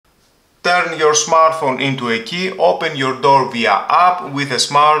Turn your smartphone into a key, open your door via app with a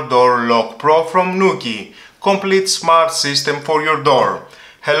Smart Door Lock Pro from Nuki. Complete smart system for your door.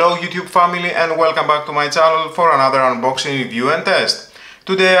 Hello YouTube family and welcome back to my channel for another unboxing, review and test.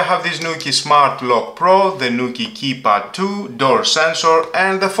 Today I have this Nuki Smart Lock Pro, the Nuki Keypad 2, door sensor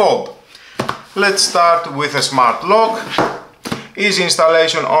and the fob. Let's start with a smart lock. Easy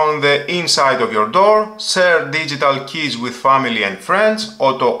installation on the inside of your door, share digital keys with family and friends,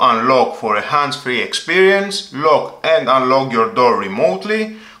 auto unlock for a hands-free experience, lock and unlock your door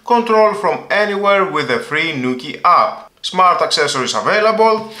remotely, control from anywhere with the free Nuki app. Smart accessories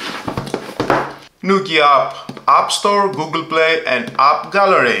available, Nuki App Store, Google Play and App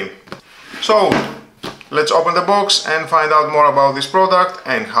Gallery. So, let's open the box and find out more about this product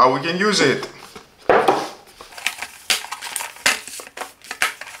and how we can use it.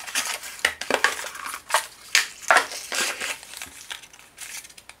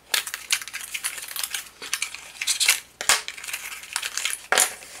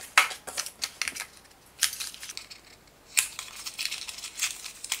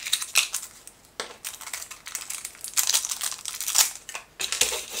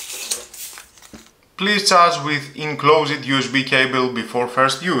 Please charge with enclosed USB cable before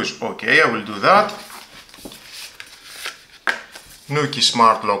first use. Okay, I will do that. Nuki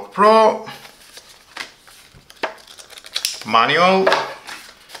Smart Lock Pro. Manual.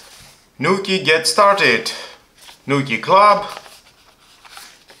 Nuki Get Started. Nuki Club.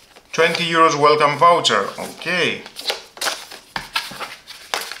 20 euros welcome voucher. Okay.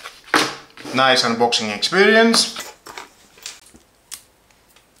 Nice unboxing experience.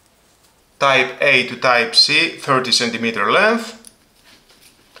 Type A to Type C, 30 cm length.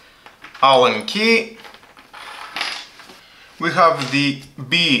 Allen key. We have the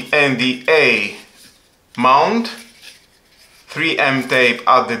B and the A mount. 3M tape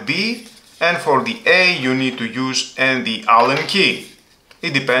at the B, and for the A you need to use the Allen key.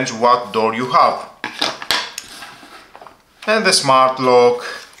 It depends what door you have. And the smart lock.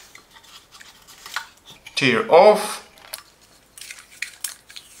 Tear off.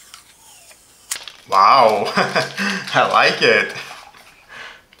 Wow, I like it!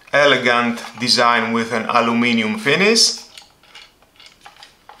 Elegant design with an aluminium finish.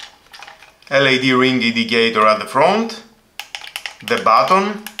 LED ring indicator at the front. The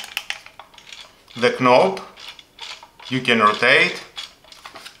button. The knob. You can rotate.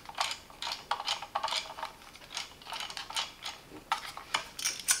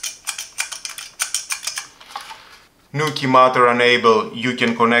 Nuki Matter enable, you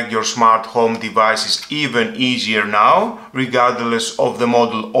can connect your smart home devices even easier now, regardless of the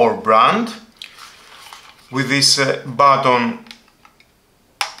model or brand. With this button,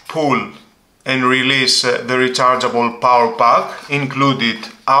 pull and release the rechargeable power pack, included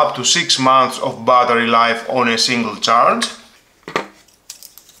up to 6 months of battery life on a single charge.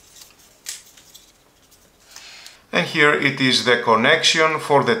 And here it is the connection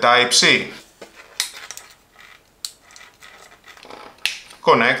for the Type C.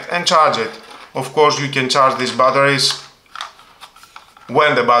 Connect and charge it. Of course you can charge these batteries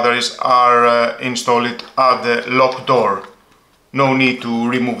when the batteries are installed at the lock door. No need to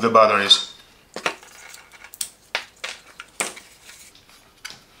remove the batteries.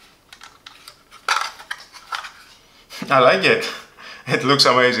 I like it. It looks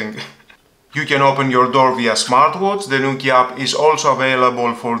amazing. You can open your door via smartwatch. The Nuki app is also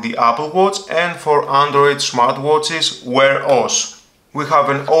available for the Apple Watch and for Android smartwatches Wear OS. We have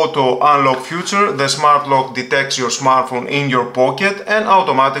an auto unlock feature. The smart lock detects your smartphone in your pocket and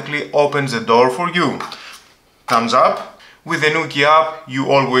automatically opens the door for you. Thumbs up. With the Nuki app,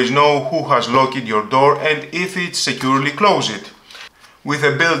 you always know who has locked your door and if it's securely closed. With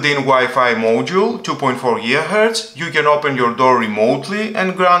a built-in Wi-Fi module, 2.4 GHz, you can open your door remotely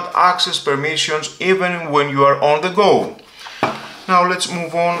and grant access permissions even when you are on the go. Now let's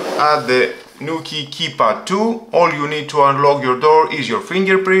move on at the Nuki Keypad 2. All you need to unlock your door is your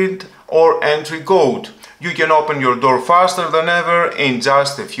fingerprint or entry code. You can open your door faster than ever in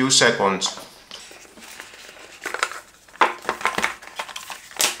just a few seconds.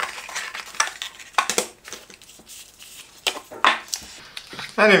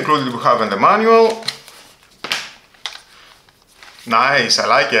 And included we have in the manual. Nice, I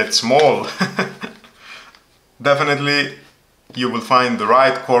like it, small. Definitely you will find the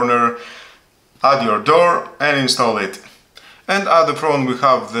right corner at your door and install it. And at the front we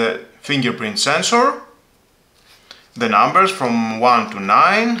have the fingerprint sensor, the numbers from 1 to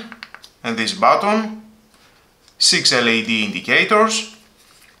 9 and this button, 6 LED indicators.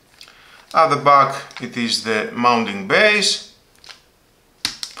 At the back it is the mounting base,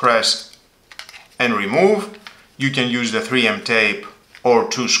 press and remove. You can use the 3M tape or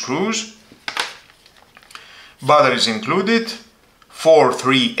 2 screws. Batteries included, 4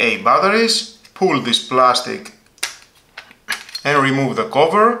 3A batteries. Pull this plastic and remove the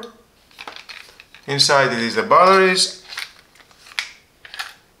cover. Inside it is the batteries.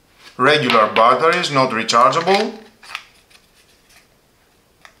 Regular batteries, not rechargeable.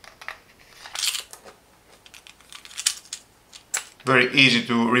 Very easy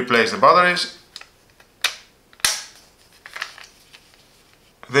to replace the batteries.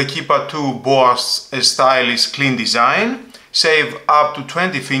 The Keepa 2 boasts a stylish, clean design. Save up to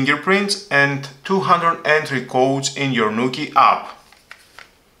 20 fingerprints and 200 entry codes in your Nuki app.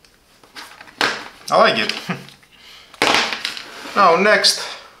 I like it. Now next,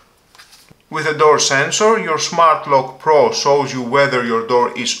 with a door sensor, your Smart Lock Pro shows you whether your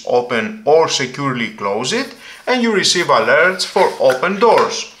door is open or securely closed, and you receive alerts for open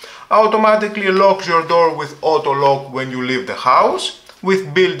doors. Automatically locks your door with auto lock when you leave the house,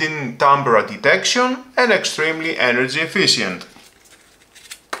 with built-in tamper detection and extremely energy efficient.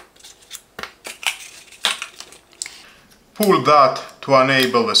 Pull that to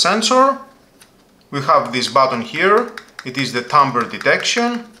enable the sensor. We have this button here, it is the tamper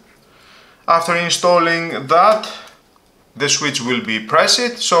detection. After installing that, the switch will be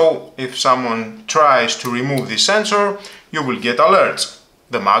pressed, so if someone tries to remove this sensor, you will get alerts.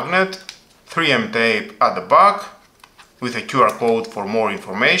 The magnet, 3M tape at the back, with a QR code for more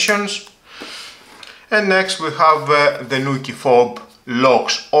information. And next we have the Nuki fob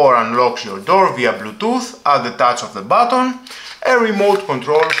locks or unlocks your door via Bluetooth at the touch of the button, a remote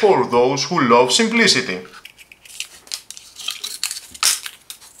control for those who love simplicity.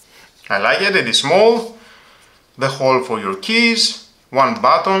 I like it, it is small, the hole for your keys, one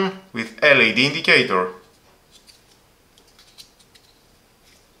button with LED indicator.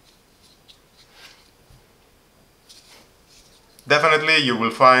 Definitely you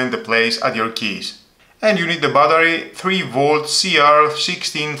will find the place at your keys. And you need the battery 3V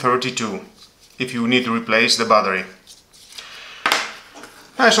CR1632 if you need to replace the battery.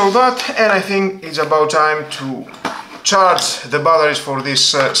 I saw that, and I think it's about time to charge the batteries for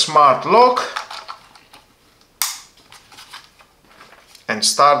this smart lock and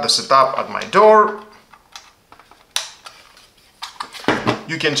start the setup at my door.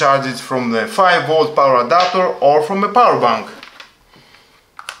 You can charge it from the 5V power adapter or from a power bank.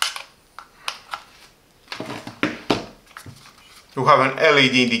 You have an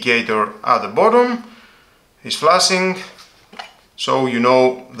LED indicator at the bottom, it's flashing, so you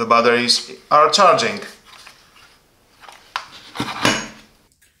know the batteries are charging.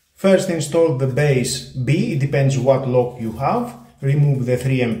 First install the base B, it depends what lock you have. Remove the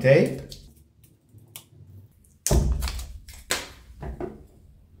 3M tape.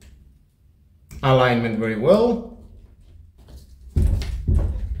 Alignment very well.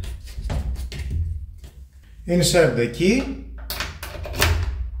 Insert the key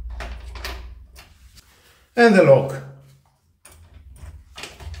and the lock.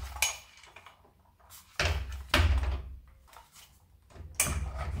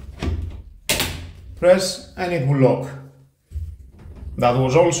 Press and it will lock. That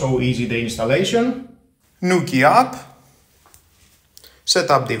was also easy, the installation. Nuki app,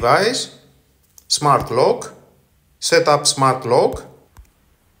 setup device, smart lock, setup smart lock.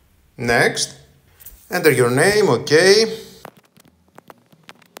 Next, enter your name, OK.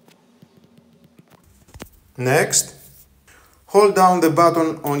 Next, hold down the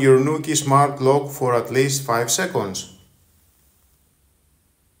button on your Nuki smart lock for at least 5 seconds.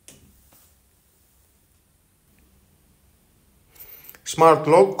 Smart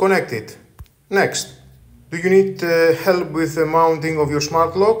lock connected. Next, do you need help with the mounting of your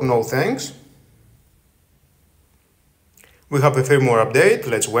smart lock? No thanks. We have a firmware update,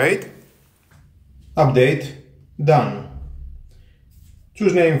 let's wait. Update done.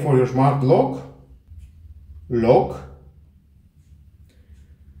 Choose name for your smart lock. Lock.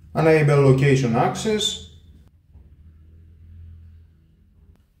 Enable location access.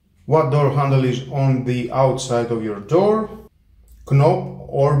 What door handle is on the outside of your door? Knob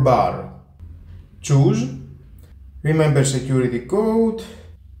or bar. Choose. Remember security code.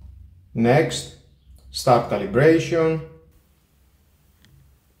 Next. Start calibration.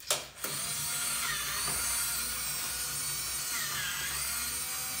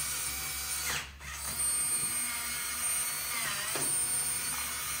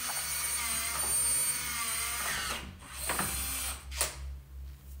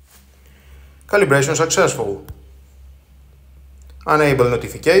 Calibration successful. Enable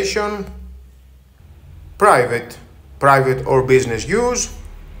notification. Private or business use.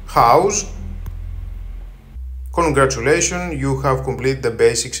 House. Congratulations, you have completed the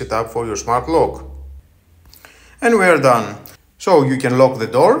basic setup for your smart lock. And we are done. So you can lock the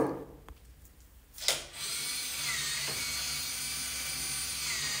door.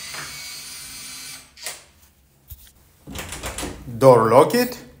 Door lock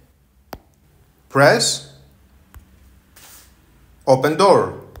it. Press. Open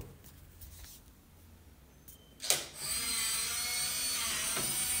door.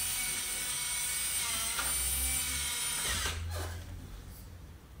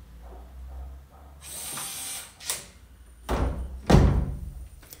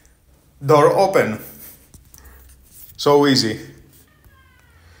 Door open. So easy.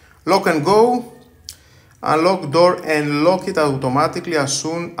 Lock and go. Unlock door and lock it automatically as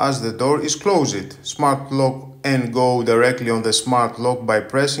soon as the door is closed. Smart lock and go directly on the smart lock by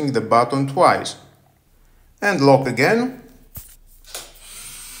pressing the button twice. And lock again.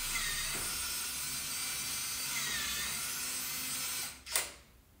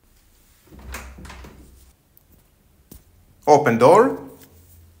 Open door.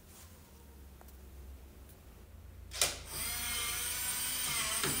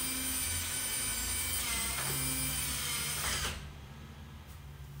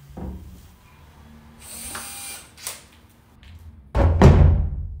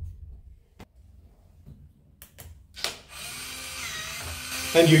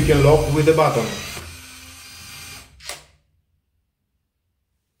 And you can lock with the button.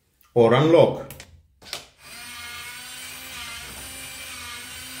 Or unlock.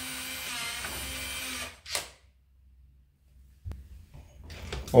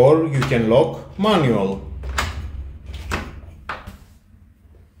 Or you can lock manual.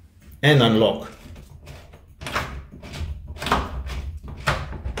 And unlock.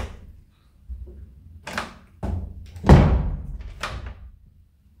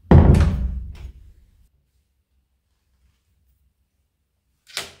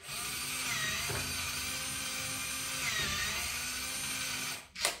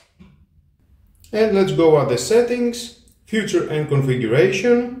 And let's go at the settings, feature and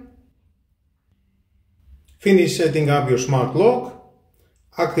configuration. Finish setting up your smart lock.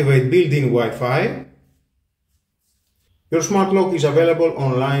 Activate built-in Wi-Fi. Your smart lock is available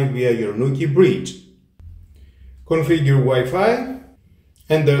online via your Nuki bridge. Configure Wi-Fi.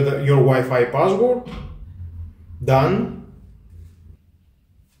 Enter your Wi-Fi password. Done.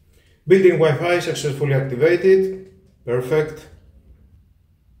 Built-in Wi-Fi successfully activated. Perfect.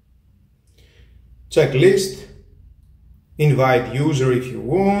 Checklist. Invite user if you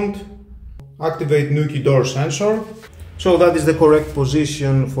want. Activate Nuki door sensor. So that is the correct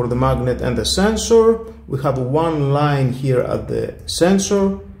position for the magnet and the sensor. We have one line here at the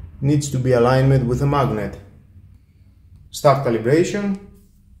sensor. Needs to be aligned with the magnet. Start calibration.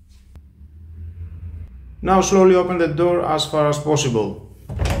 Now slowly open the door as far as possible.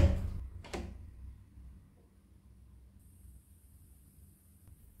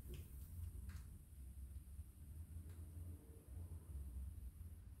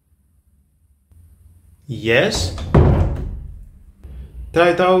 Yes. Try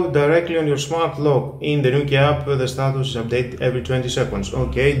it out directly on your smart lock. In the Nuki app, the status is updated every 20 seconds.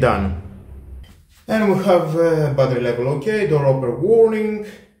 Okay, done. And we have battery level okay, door open warning,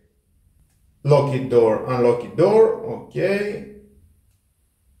 lock it door, unlock it door, okay.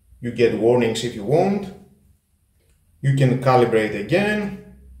 You get warnings if you want. You can calibrate again.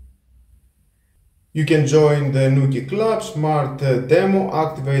 You can join the Nuki Club, Smart Demo,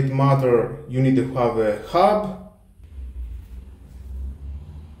 activate Matter, you need to have a hub.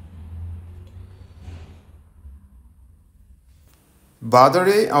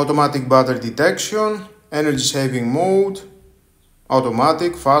 Battery, automatic battery detection, energy saving mode,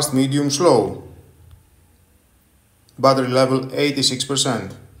 automatic, fast, medium, slow. Battery level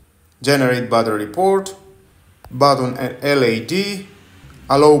 86%. Generate battery report, button and LED.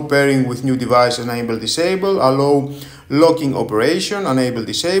 Allow pairing with new device, enable disable, allow locking operation, enable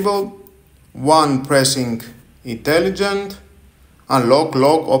disable, one pressing intelligent, unlock,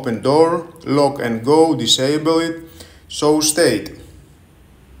 lock, open door, lock and go, disable it, show state.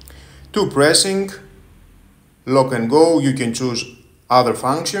 Two pressing, lock and go, you can choose other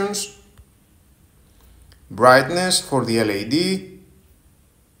functions, brightness for the LED,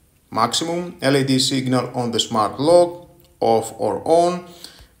 maximum, LED signal on the smart lock, off or on,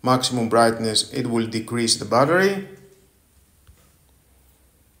 maximum brightness, it will decrease the battery.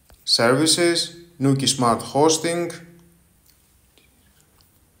 Services, Nuki Smart Hosting,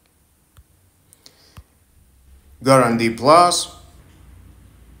 Guarantee Plus,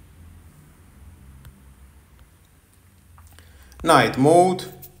 Night Mode,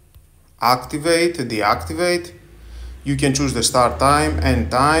 Activate, Deactivate, You can choose the start time, end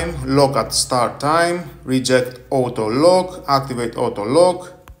time, lock at start time, reject auto lock, activate auto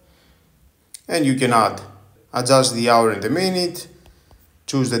lock, and you can adjust the hour and the minute,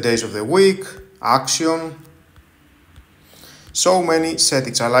 choose the days of the week, action. So many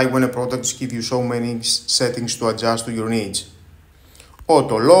settings. I like when a product gives you so many settings to adjust to your needs.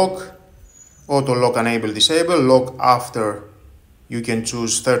 Auto lock enable, disable, lock after. You can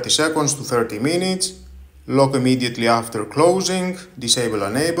choose 30 seconds to 30 minutes. Lock immediately after closing, disable,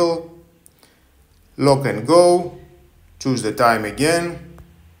 enable. Lock and go, choose the time again.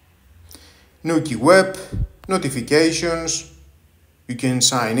 Nuki web, notifications, you can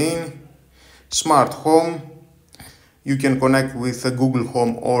sign in. Smart home, you can connect with Google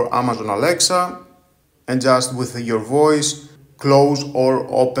Home or Amazon Alexa and just with your voice close or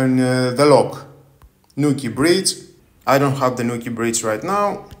open the lock. Nuki bridge, I don't have the Nuki bridge right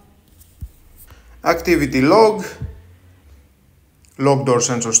now. Activity log, lock door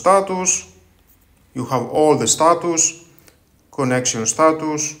sensor status, you have all the status, connection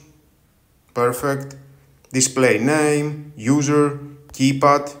status, perfect, display name, user,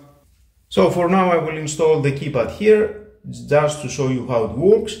 keypad. So for now I will install the keypad here, just to show you how it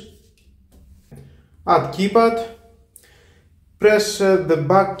works. Add keypad, press the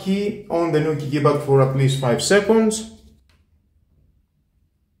back key on the Nuki keypad for at least 5 seconds.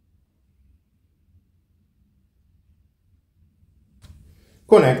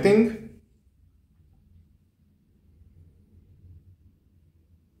 Connecting.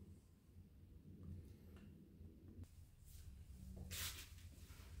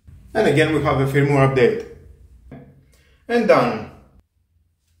 And again we have a firmware update. And done.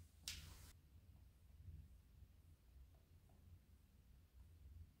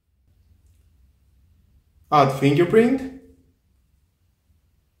 Add fingerprint.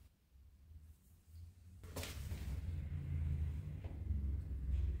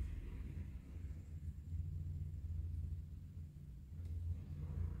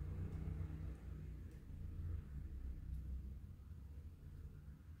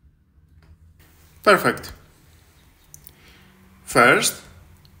 Perfect. First,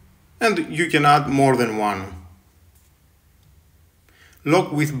 and you can add more than one.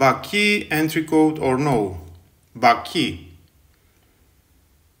 Lock with back key, entry code or no. Back key.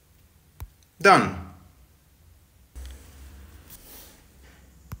 Done.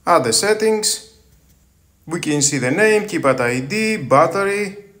 Add the settings. We can see the name, keypad ID,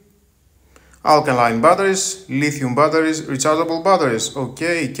 battery, alkaline batteries, lithium batteries, rechargeable batteries.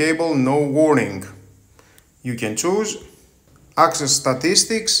 OK, cable, no warning. You can choose. Access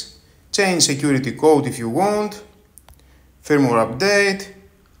statistics, change security code if you want, firmware update,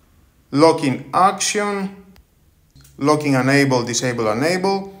 locking action, locking enable, disable,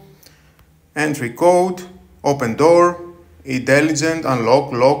 enable, entry code, open door, intelligent,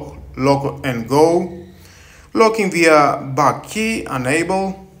 unlock, lock and go, locking via back key,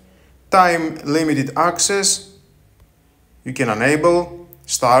 enable, time limited access, you can enable,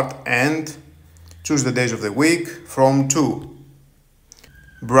 start, end, choose the days of the week from 2.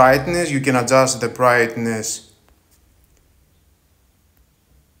 Brightness, you can adjust the brightness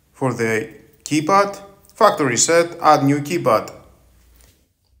for the keypad. Factory set, add new keypad.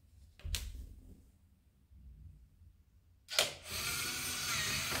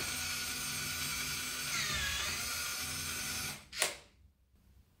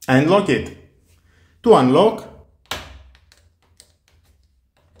 And lock it. To unlock,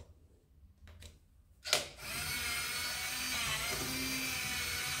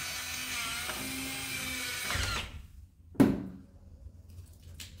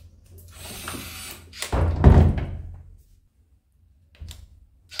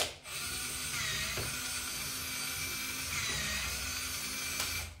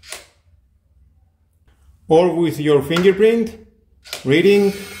 or with your fingerprint,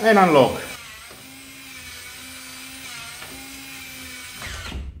 reading and unlock.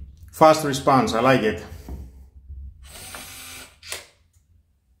 Fast response, I like it.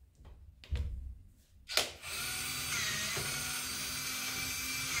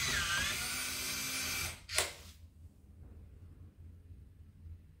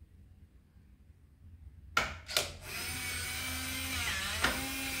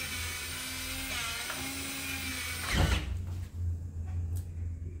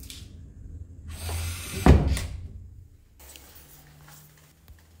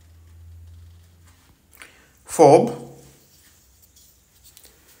 Fob,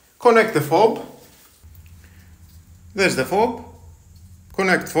 connect the fob, there's the fob,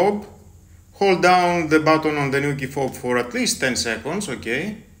 connect fob, hold down the button on the Nuki fob for at least 10 seconds,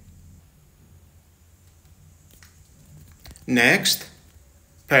 okay. Next.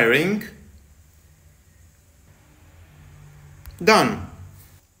 Pairing. Done.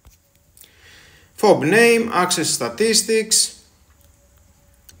 Fob name, access statistics,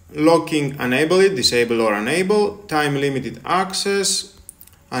 locking enable it, disable or enable, time limited access,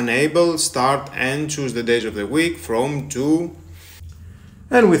 enable, start and choose the days of the week from to.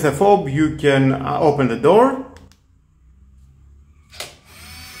 And with a fob you can open the door.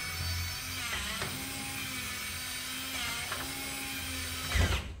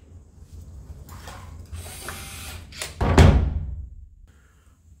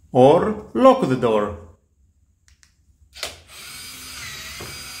 Or lock the door.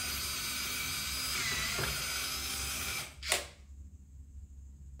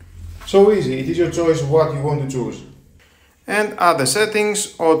 So easy, it is your choice what you want to choose. And at the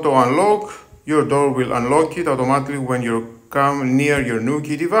settings, auto unlock, your door will unlock it automatically when you come near your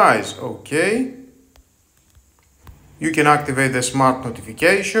Nuki device, okay? You can activate the smart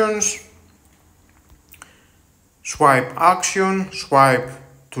notifications, swipe action, swipe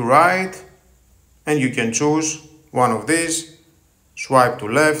to right, and you can choose one of these, swipe to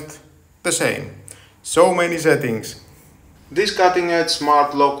left, the same. So many settings. This cutting-edge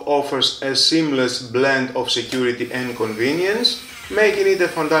smart lock offers a seamless blend of security and convenience, making it a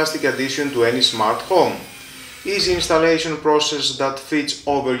fantastic addition to any smart home. Easy installation process that fits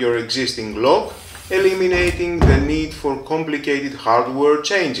over your existing lock, eliminating the need for complicated hardware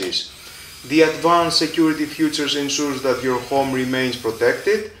changes. The advanced security features ensures that your home remains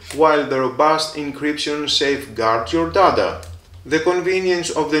protected, while the robust encryption safeguards your data. The convenience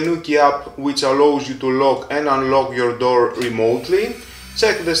of the Nuki app, which allows you to lock and unlock your door remotely,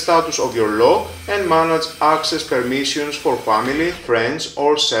 check the status of your lock and manage access permissions for family, friends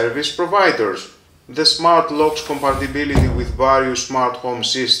or service providers. The smart lock's compatibility with various smart home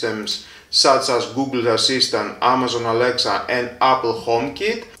systems such as Google Assistant, Amazon Alexa and Apple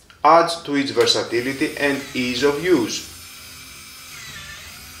HomeKit adds to its versatility and ease of use.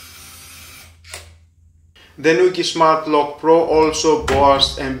 The Nuki Smart Lock Pro also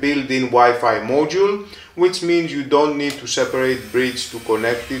boasts a built-in Wi-Fi module, which means you don't need to separate bridge to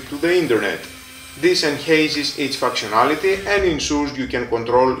connect it to the internet. This enhances its functionality and ensures you can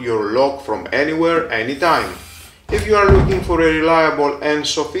control your lock from anywhere, anytime. If you are looking for a reliable and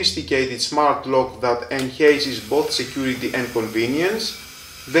sophisticated smart lock that enhances both security and convenience,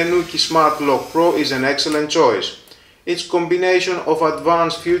 the Nuki Smart Lock Pro is an excellent choice. Its combination of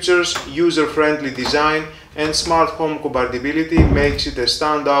advanced features, user-friendly design and smart home compatibility makes it a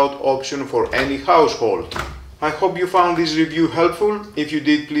standout option for any household. I hope you found this review helpful. If you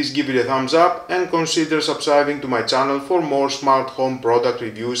did, please give it a thumbs up and consider subscribing to my channel for more smart home product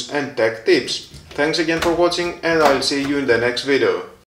reviews and tech tips. Thanks again for watching and I'll see you in the next video.